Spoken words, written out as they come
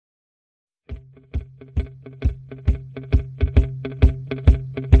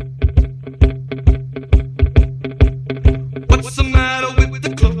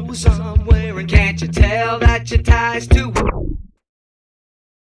Can't you tell that your ties to...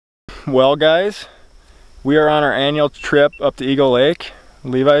 Well guys, we are on our annual trip up to Eagle Lake.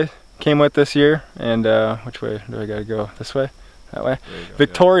 Levi came with this year, and which way do I gotta go? This way? That way? Go,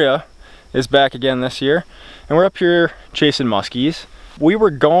 Victoria is back again this year, and we're up here chasing muskies. We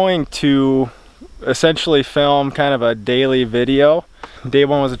were going to essentially film kind of a daily video. Day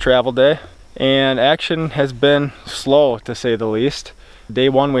one was a travel day, and action has been slow to say the least. Day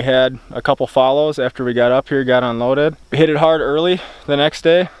one we had a couple follows after we got up here, got unloaded. We hit it hard early the next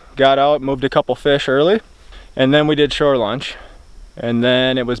day, got out, moved a couple fish early, and then we did shore lunch, and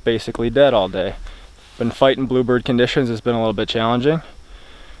then it was basically dead all day. Been fighting bluebird conditions, it's been a little bit challenging.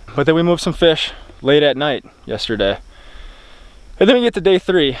 But then we moved some fish late at night yesterday. And then we get to day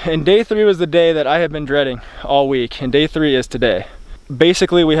three, and day three was the day that I have been dreading all week, and day three is today.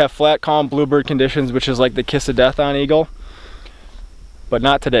 Basically we have flat, calm bluebird conditions, which is like the kiss of death on eagle. But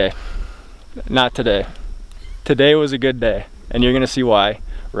not today. Not today. Today was a good day, and you're gonna see why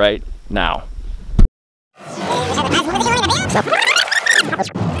right now.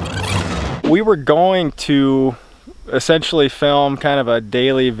 We were going to essentially film kind of a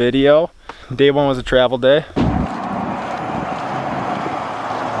daily video. Day one was a travel day.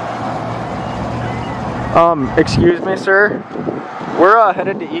 Excuse me, sir. We're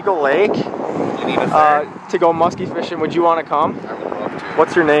headed to Eagle Lake to go musky fishing. Would you want to come? I would love to.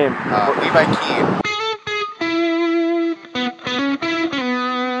 What's your name? Levi Keen.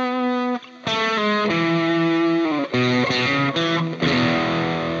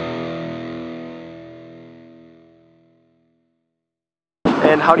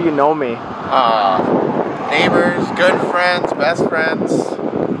 And how do you know me? Neighbors, good friends, best friends.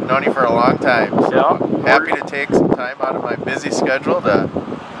 Known you for a long time. So yeah. Happy to take some time out of my busy schedule to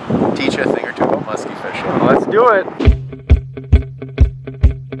teach you a thing or two about musky fishing. Let's do it.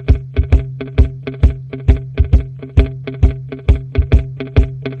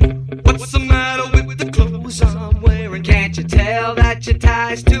 What's the matter with the clothes I'm wearing? Can't you tell that your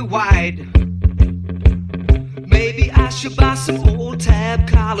tie's too wide? Maybe I should buy some old tab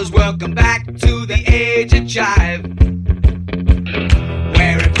collars. Welcome back to the age of jive.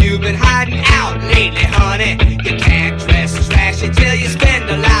 Where have you been hiding out lately, honey? You can't dress as flashy till you spend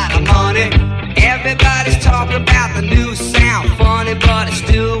a lot of money. Everybody's talking about the new sound, funny, but it's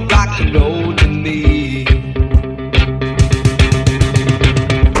still rock and roll to me.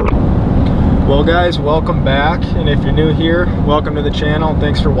 Well guys, welcome back, and if you're new here, welcome to the channel.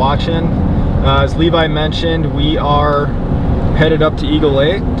 Thanks for watching. As Levi mentioned, we are headed up to Eagle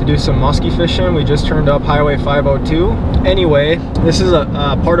Lake to do some musky fishing. We just turned up Highway 502. Anyway, this is a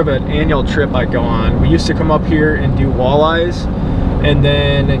part of an annual trip I go on. We used to come up here and do walleyes, and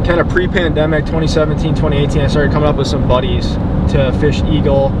then kind of pre-pandemic 2017, 2018, I started coming up with some buddies to fish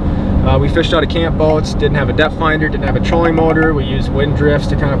eagle. We fished out of camp boats, didn't have a depth finder, didn't have a trolling motor. We used wind drifts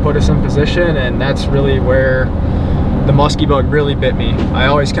to kind of put us in position, and that's really where the musky bug really bit me. I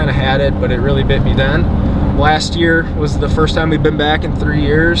always kind of had it, but it really bit me then. Last year was the first time we've been back in 3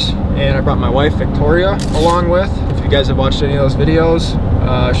 years, and I brought my wife Victoria along with. If you guys have watched any of those videos,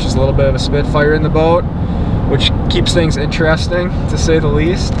 she's a little bit of a spitfire in the boat, which keeps things interesting to say the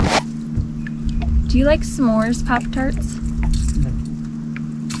least. Do you like s'mores Pop-Tarts?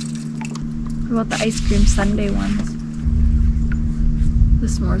 What about the ice cream sundae ones? The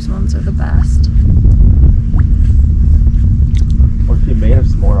s'mores ones are the best. What if you made a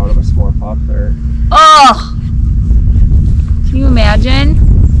s'more out of a s'more Pop-Tart? Oh! Can you imagine?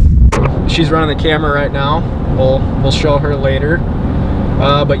 She's running the camera right now. We'll show her later.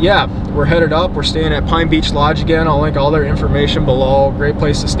 But yeah, we're headed up. We're staying at Pine Beach Lodge again. I'll link all their information below. Great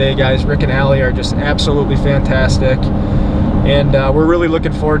place to stay, guys. Rick and Allie are just absolutely fantastic. And we're really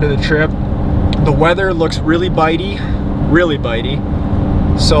looking forward to the trip. The weather looks really bitey, really bitey.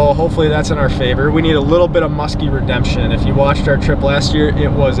 So hopefully that's in our favor. We need a little bit of musky redemption. If you watched our trip last year, it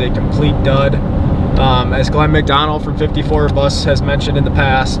was a complete dud. As Glenn McDonald from 54 of Us has mentioned in the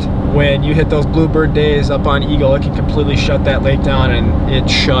past, when you hit those bluebird days up on Eagle, it can completely shut that lake down, and it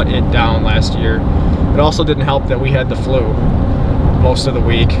shut it down last year. It also didn't help that we had the flu most of the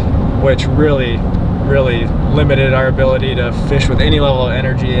week, which really limited our ability to fish with any level of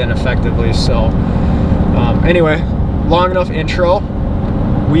energy and effectively. So anyway, long enough intro.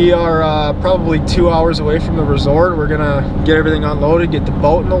 We are probably 2 hours away from the resort. We're gonna get everything unloaded, get the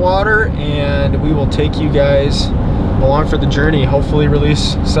boat in the water, and we will take you guys along for the journey. Hopefully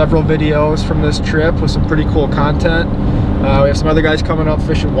release several videos from this trip with some pretty cool content. We have some other guys coming up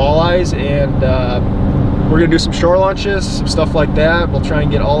fishing walleyes, and we're gonna do some shore lunches, some stuff like that. We'll try and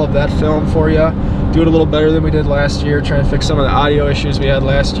get all of that filmed for you. Do it a little better than we did last year, try and fix some of the audio issues we had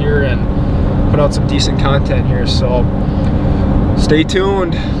last year, and put out some decent content here, so stay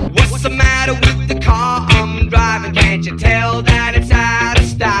tuned. What's the matter with the car I'm driving? Can't you tell that it's out of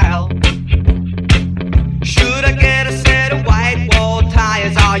style? Should I get a set of white wall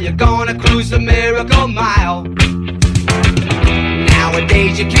tires? Are you gonna cruise the miracle mile?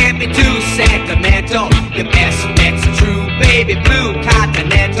 Nowadays you can't be too sentimental. Your best bet's a true baby blue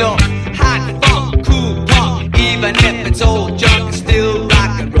Continental. Hot funk, cool punk, even if it's old junk, it's still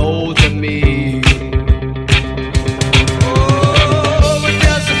rock and roll to me. Oh, it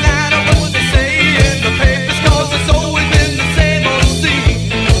doesn't matter what they say in the papers, 'cause it's always been the same old scene.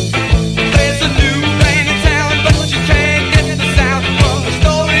 There's a new rain in town, but you can't get the sound from a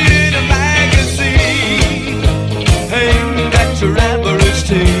story in a magazine. Aimed at your average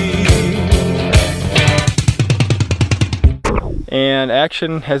teen. And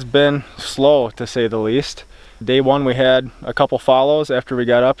action has been slow, to say the least. Day one we had a couple follows after we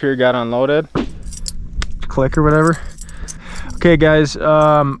got up here, got unloaded. Click or whatever. Okay guys,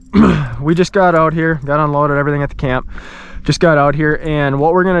 we just got out here, got unloaded everything at the camp. Just got out here, and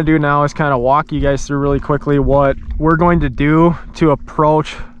what we're gonna do now is kind of walk you guys through really quickly what we're going to do to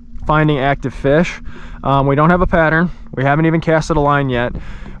approach finding active fish. We don't have a pattern. We haven't even casted a line yet.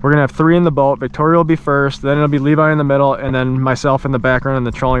 We're gonna have 3 in the boat. Victoria will be first, then it'll be Levi in the middle, and then myself in the background and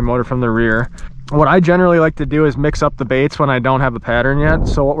the trolling motor from the rear. What I generally like to do is mix up the baits when I don't have a pattern yet.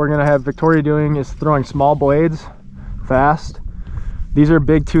 So what we're gonna have Victoria doing is throwing small blades, fast. These are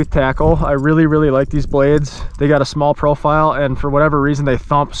big tooth tackle. I really like these blades. They got a small profile, and for whatever reason they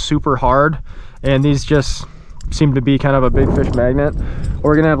thump super hard, and these just seem to be kind of a big fish magnet. What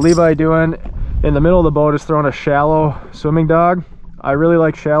we're gonna have Levi doing in the middle of the boat is throwing a shallow swimming dog. I really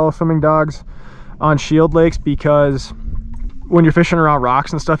like shallow swimming dogs on shield lakes because when you're fishing around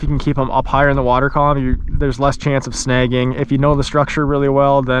rocks and stuff, you can keep them up higher in the water column. There's less chance of snagging. If you know the structure really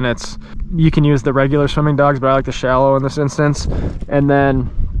well, then you can use the regular swimming dogs, but I like the shallow in this instance. And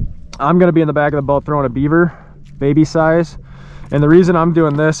then I'm gonna be in the back of the boat throwing a beaver, baby size. And the reason I'm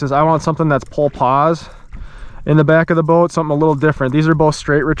doing this is I want something that's pull pause in the back of the boat, something a little different. These are both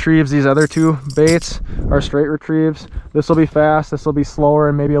straight retrieves. These other 2 baits are straight retrieves. This will be fast, this will be slower,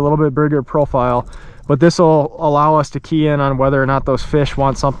 and maybe a little bit bigger profile. But this will allow us to key in on whether or not those fish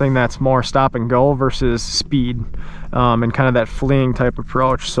want something that's more stop and go versus speed, and kind of that fleeing type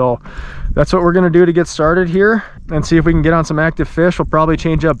approach. So that's what we're gonna do to get started here and see if we can get on some active fish. We'll probably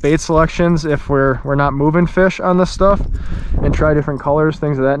change up bait selections if we're not moving fish on this stuff, and try different colors,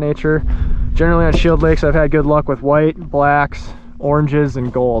 things of that nature. Generally on shield lakes I've had good luck with white, blacks, oranges,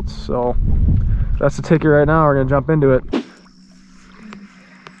 and golds. So that's the ticket right now. We're gonna jump into it.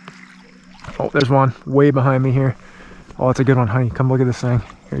 Oh, there's one way behind me here. Oh, it's a good one, honey. Come look at this thing.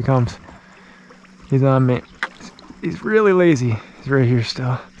 Here he comes. He's on me. He's really lazy. He's right here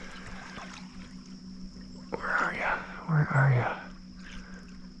still. Where are you? Where are you?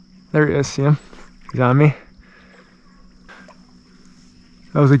 There he is. See him? He's on me.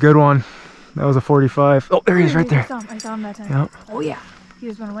 That was a good one. That was a 45. Oh, there he is right there. I saw him that time. Yep. Oh yeah, he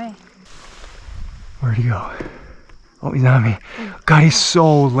just went away. Where'd he go? Oh, he's on me. God, he's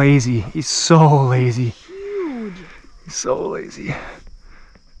so lazy. He's so lazy. Huge. He's so lazy.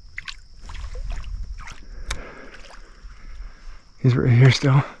 He's right here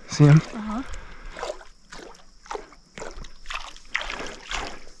still. See him? Uh-huh.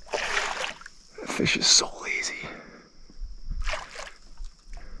 That fish is so lazy.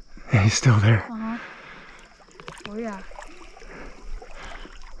 Yeah, he's still there. Uh-huh. Oh yeah.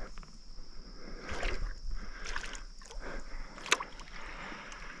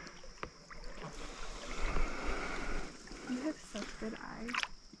 You have such good eyes.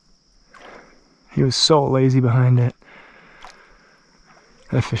 He was so lazy behind it.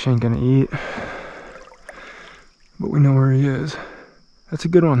 That fish ain't gonna eat. But we know where he is. That's a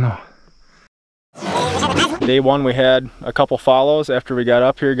good one though. Day one we had a couple follows after we got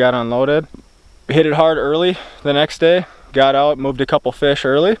up here, got unloaded. We hit it hard early the next day, got out, moved a couple fish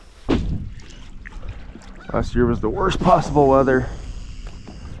early. Last year was the worst possible weather.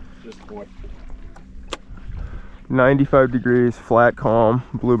 95 degrees, flat, calm,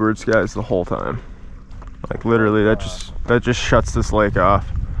 bluebird skies the whole time. Like literally that just shuts this lake off.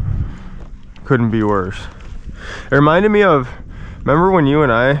 Couldn't be worse. It reminded me of, remember when you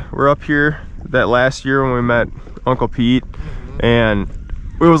and I were up here that last year when we met Uncle Pete, and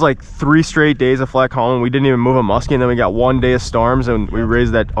it was like 3 straight days of flat calm and we didn't even move a muskie, and then we got 1 day of storms and we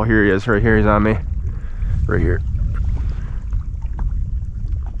raised that. Oh, here he is, right here. He's on me right here.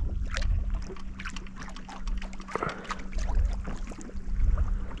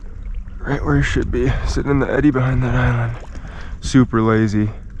 Right where he should be, sitting in the eddy behind that island. Super lazy.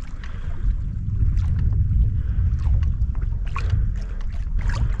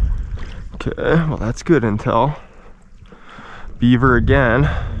 Okay, well that's good intel. Beaver again.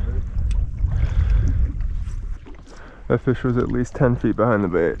 That fish was at least 10 feet behind the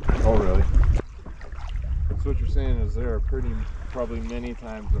bait. Oh, really? So what you're saying is there are probably many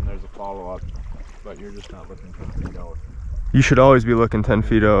times when there's a follow-up, but you're just not looking 10 feet out. You should always be looking 10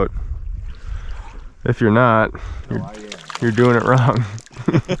 feet out. If you're not, you're doing it wrong.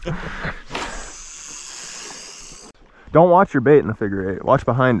 Don't watch your bait in the figure 8. Watch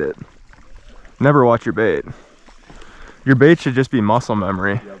behind it. Never watch your bait. Your bait should just be muscle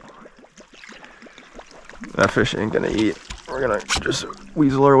memory. Yep. That fish ain't gonna eat. We're gonna just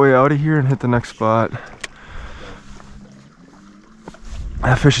weasel our way out of here and hit the next spot.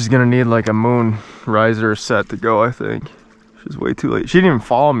 That fish is gonna need like a moon riser set to go, I think. She's way too late. She didn't even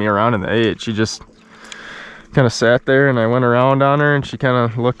follow me around in the 8. She just kind of sat there and I went around on her and she kind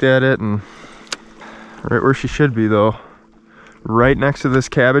of looked at it and right where she should be though. Right next to this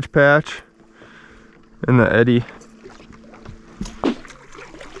cabbage patch in the eddy.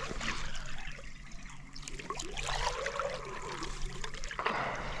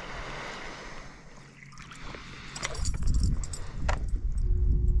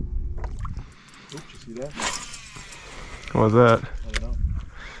 Oops, you see that? What was that? I don't know.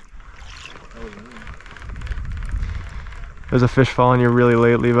 That was me. There's a fish following you really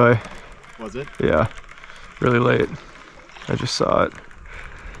late, Levi. Was it? Yeah, really late. I just saw it.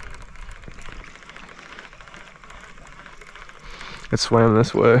 It swam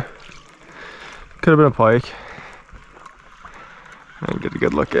this way. Could have been a pike. I didn't get a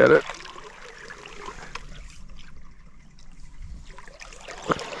good look at it.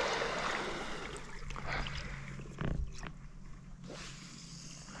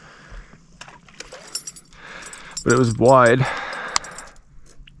 But it was wide.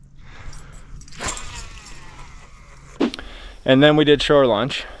 And then we did shore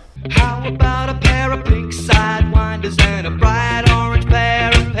lunch. How about a pair of pink sidewinders and a bright orange pair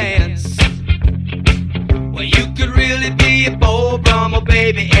of pants? Well, you could really be a Beau Brummel,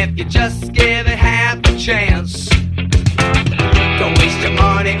 baby, if you just give it half a chance. Don't waste your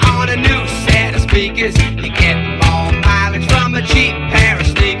money on a new set of speakers. You get more mileage from a cheap pair of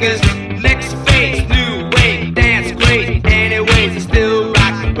sneakers. Licks face, new wave, dance great. Anyways, it's still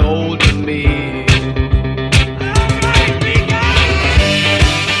rock and roll to me.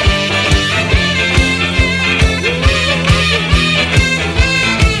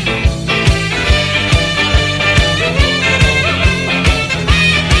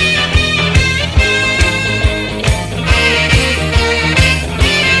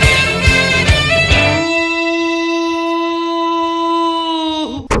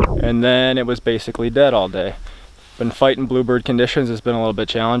 And then it was basically dead all day. Been fighting bluebird conditions. It's been a little bit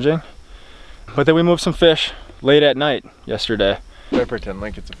challenging. But then we moved some fish late at night yesterday. I pretend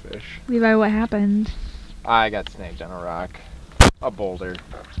like it's a fish. Levi, what happened? I got snagged on a rock. A boulder.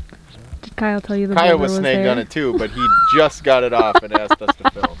 Did Kyle tell you the Kyle boulder was snagged there? on it too, but he just got it off and asked us to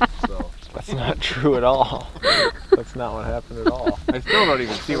film. So That's not true at all. That's not what happened at all. I still don't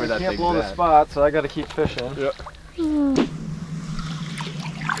even see where that Can't thing's blow the at. spot, so I gotta keep fishing. Yep.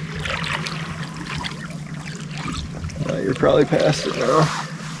 You're probably past it now.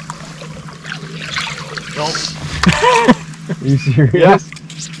 Nope. Are you serious? Yes.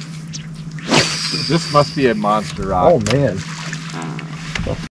 This must be a monster rock. Oh man.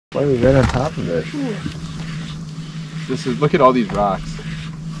 Why are we right on top of it? This is, look at all these rocks.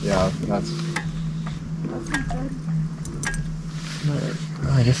 Yeah, that's.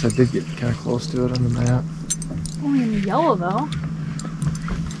 I guess I did get kind of close to it on the map. Only in yellow though.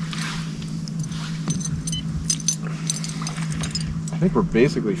 I think we're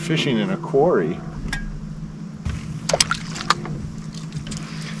basically fishing in a quarry.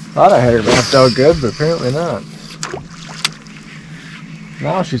 Thought I had her mapped out good, but apparently not.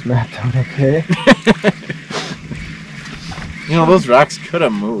 Now she's mapped out okay. You know, those rocks could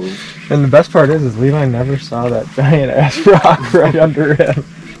have moved. And the best part is Levi never saw that giant ass rock right under him.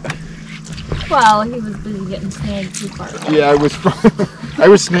 Well, he was busy getting snagged too far away. Yeah, I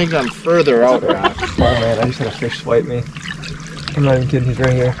was snagged on further out rocks. Oh man, I just had a fish swipe me. I'm not even kidding, he's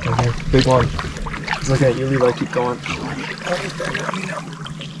right here. Right here. Big one. He's looking at you, Levi, keep going.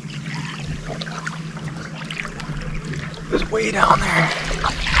 It's way down there.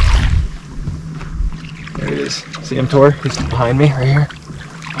 There he is. See him, Tor? He's behind me, right here.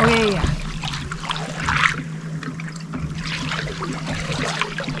 Oh yeah.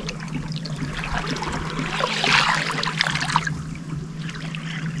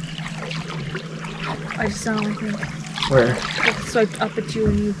 I just saw him. Where? It swiped up at you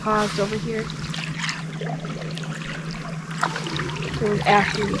and you paused over here. Or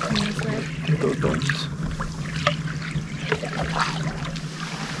after you clean this up. Those bunches.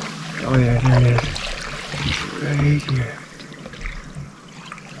 Oh yeah, there it is. Right here.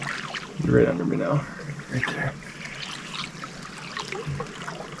 You're right under me now. Right there.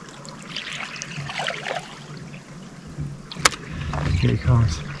 Here he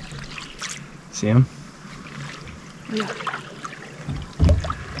comes. See him? Yeah.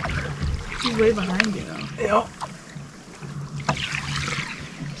 He's way behind you though. Yep.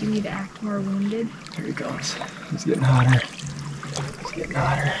 Do you need to act more wounded? Here he comes. He's getting hotter. He's getting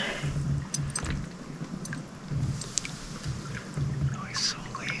hotter. Oh, he's so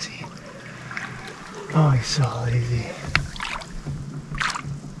lazy. Oh, he's so lazy.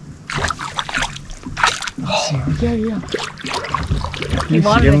 See him? Yeah, yeah. He You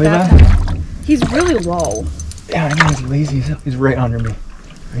wanted see him it leave that that? time. He's really low. Yeah, I know he's lazy. He's right under me.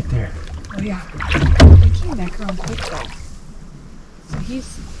 Right there. Oh yeah. He came back around quick though. So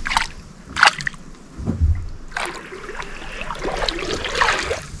he's...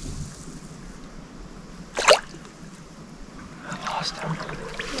 I lost him.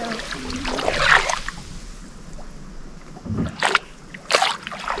 Yeah.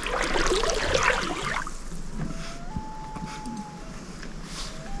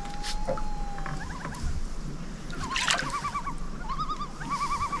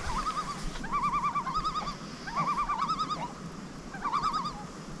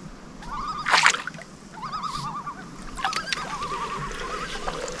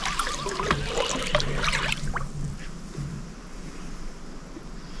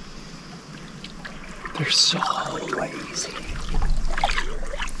 They're so lazy.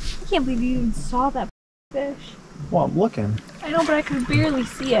 I can't believe you even saw that fish. Well, I'm looking. I know, but I could barely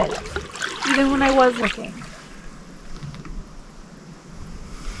see it. Even when I was looking.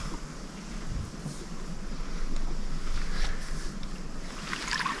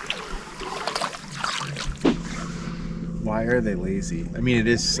 Why are they lazy? I mean, it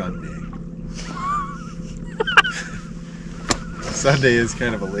is Sunday. Sunday is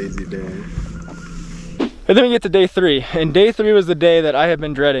kind of a lazy day. And then we get to day 3, and day 3 was the day that I have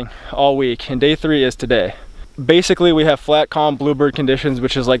been dreading all week, and day 3 is today. Basically, we have flat, calm bluebird conditions,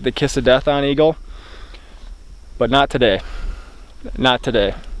 which is like the kiss of death on eagle, but not today. Not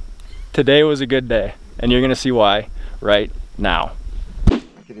today. Today was a good day, and you're gonna see why right now. I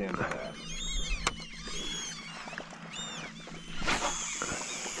could handle that.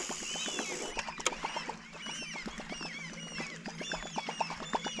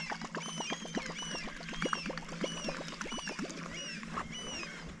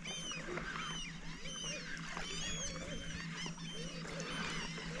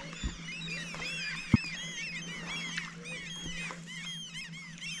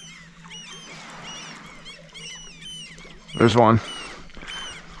 There's one.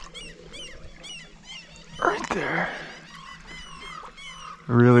 Right there.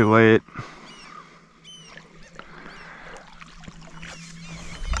 Really late.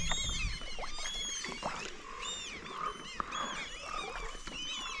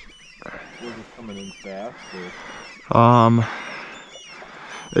 Was it coming in fast or?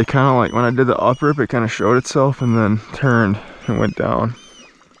 It kind of like when I did the uprip, it kind of showed itself and then turned and went down.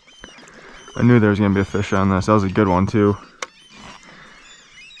 I knew there was gonna be a fish on this. That was a good one too.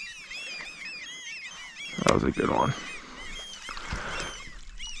 That was a good one.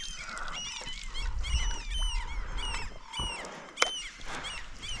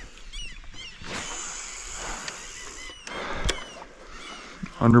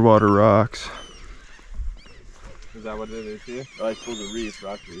 Underwater rocks. Is that what it is here? Oh, I pulled a reef,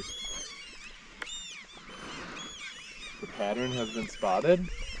 rock reef. The pattern has been spotted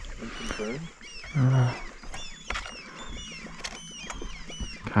and confirmed.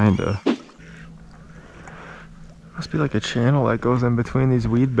 Kinda. Must be like a channel that goes in between these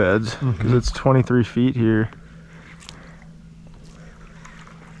weed beds, because it's 23 feet here.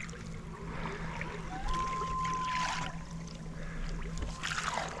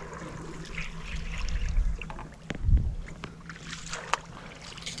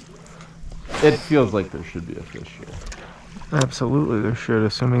 It feels like there should be a fish here. Absolutely, there should,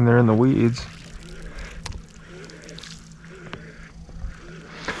 assuming they're in the weeds.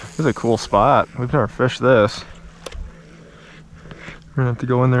 This is a cool spot. We've never fished this. We're gonna have to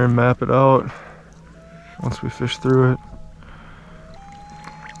go in there and map it out once we fish through it.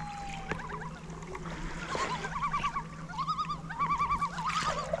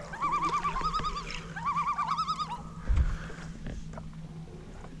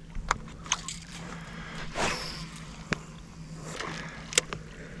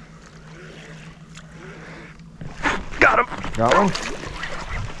 Got one?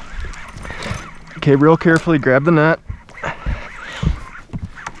 Okay, real carefully grab the net.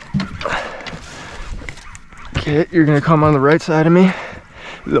 Okay, you're gonna come on the right side of me.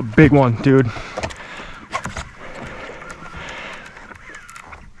 This is a big one, dude.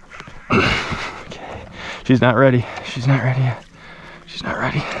 Okay, she's not ready. She's not ready yet. She's not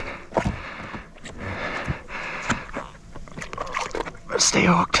ready. Stay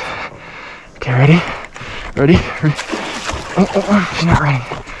hooked. Okay, ready? Ready? Ready? Oh, she's not ready.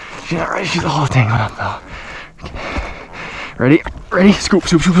 She's not ready. She's all tangled up though. Okay. Ready? Ready? Scoop,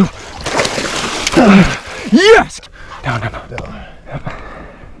 scoop, scoop, scoop. Yes! Down, down, down.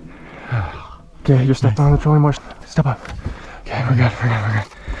 Okay, you're stepping on the trolling motion. Step up. Okay, we're good, we're good, we're good.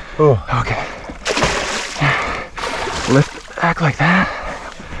 Oh. Okay. Lift, act like that.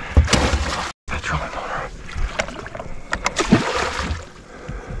 That trolling motor.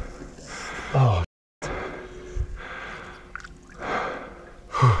 Oh.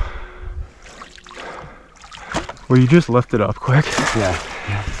 Will you just lift it up quick? Yeah.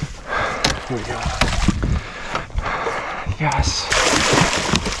 Here we go. Yes.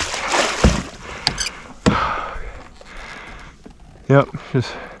 Yep,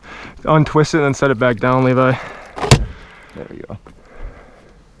 just untwist it and then set it back down, Levi. There we go.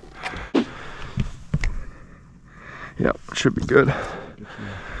 Yep, should be good.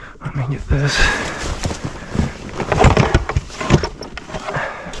 Let me get this.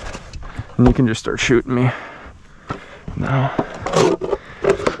 And you can just start shooting me now.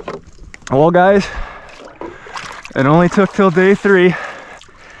 Well, guys, it only took till day 3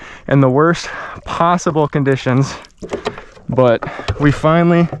 in the worst possible conditions, but we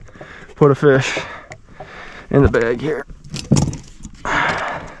finally put a fish in the bag here.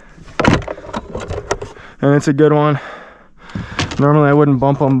 And it's a good one. Normally I wouldn't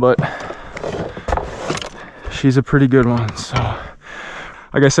bump them, but she's a pretty good one. So,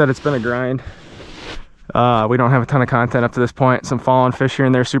 like I said, it's been a grind. We don't have a ton of content up to this point. Some fallen fish here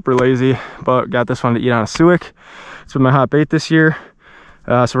and there, super lazy, but got this one to eat on a suic. It's been my hot bait this year.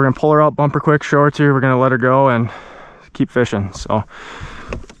 So we're gonna pull her out, bump her quick, show her to her. We're gonna let her go and keep fishing. So,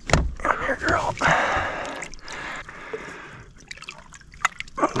 come here, girl.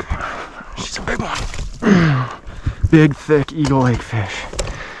 She's a big one. Big, thick Eagle Lake fish.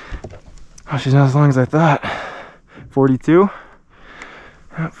 Oh, she's not as long as I thought. 42.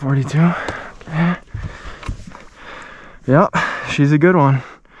 42. Okay. Yep, she's a good one.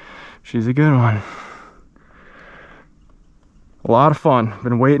 She's a good one. A lot of fun.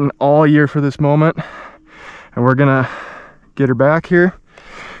 Been waiting all year for this moment. And we're gonna get her back here.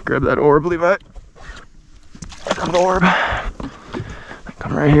 Grab that orb, Levi. Grab the orb.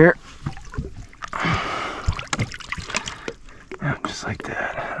 Come right here. Yep, just like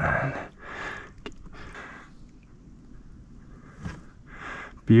that.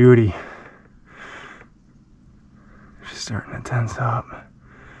 Beauty. She's starting to tense up.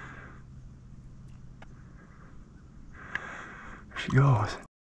 There she goes.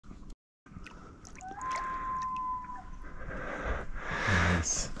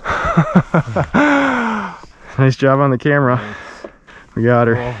 Nice. Nice job on the camera. We got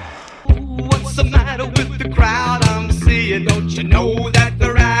her. What's the matter with the crowd I'm seeing? Don't you know that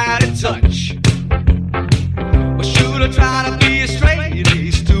they're out of touch? Well, should I try to be a straight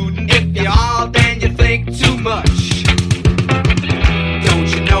A student? If you are, then you think too much. Don't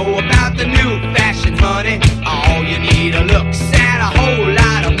you know about the new fashion, honey? All you need are looks and a whole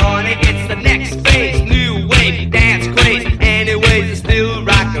lot of money. It's the next phase, new wave, dance craze. Anyways, it's still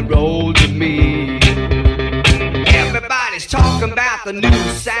rock and roll to me. Everybody's talking about the new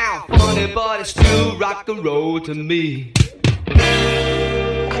sound, funny, but it's still rock and roll to me.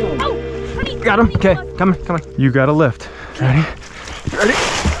 Got him? Okay, come on, come on. You gotta lift. Ready? Ready?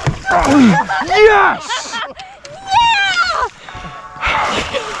 Yes!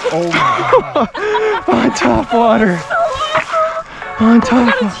 Oh my God. On top water. On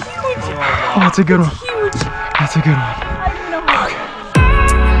top water. Oh, that's a good one. That's a good one.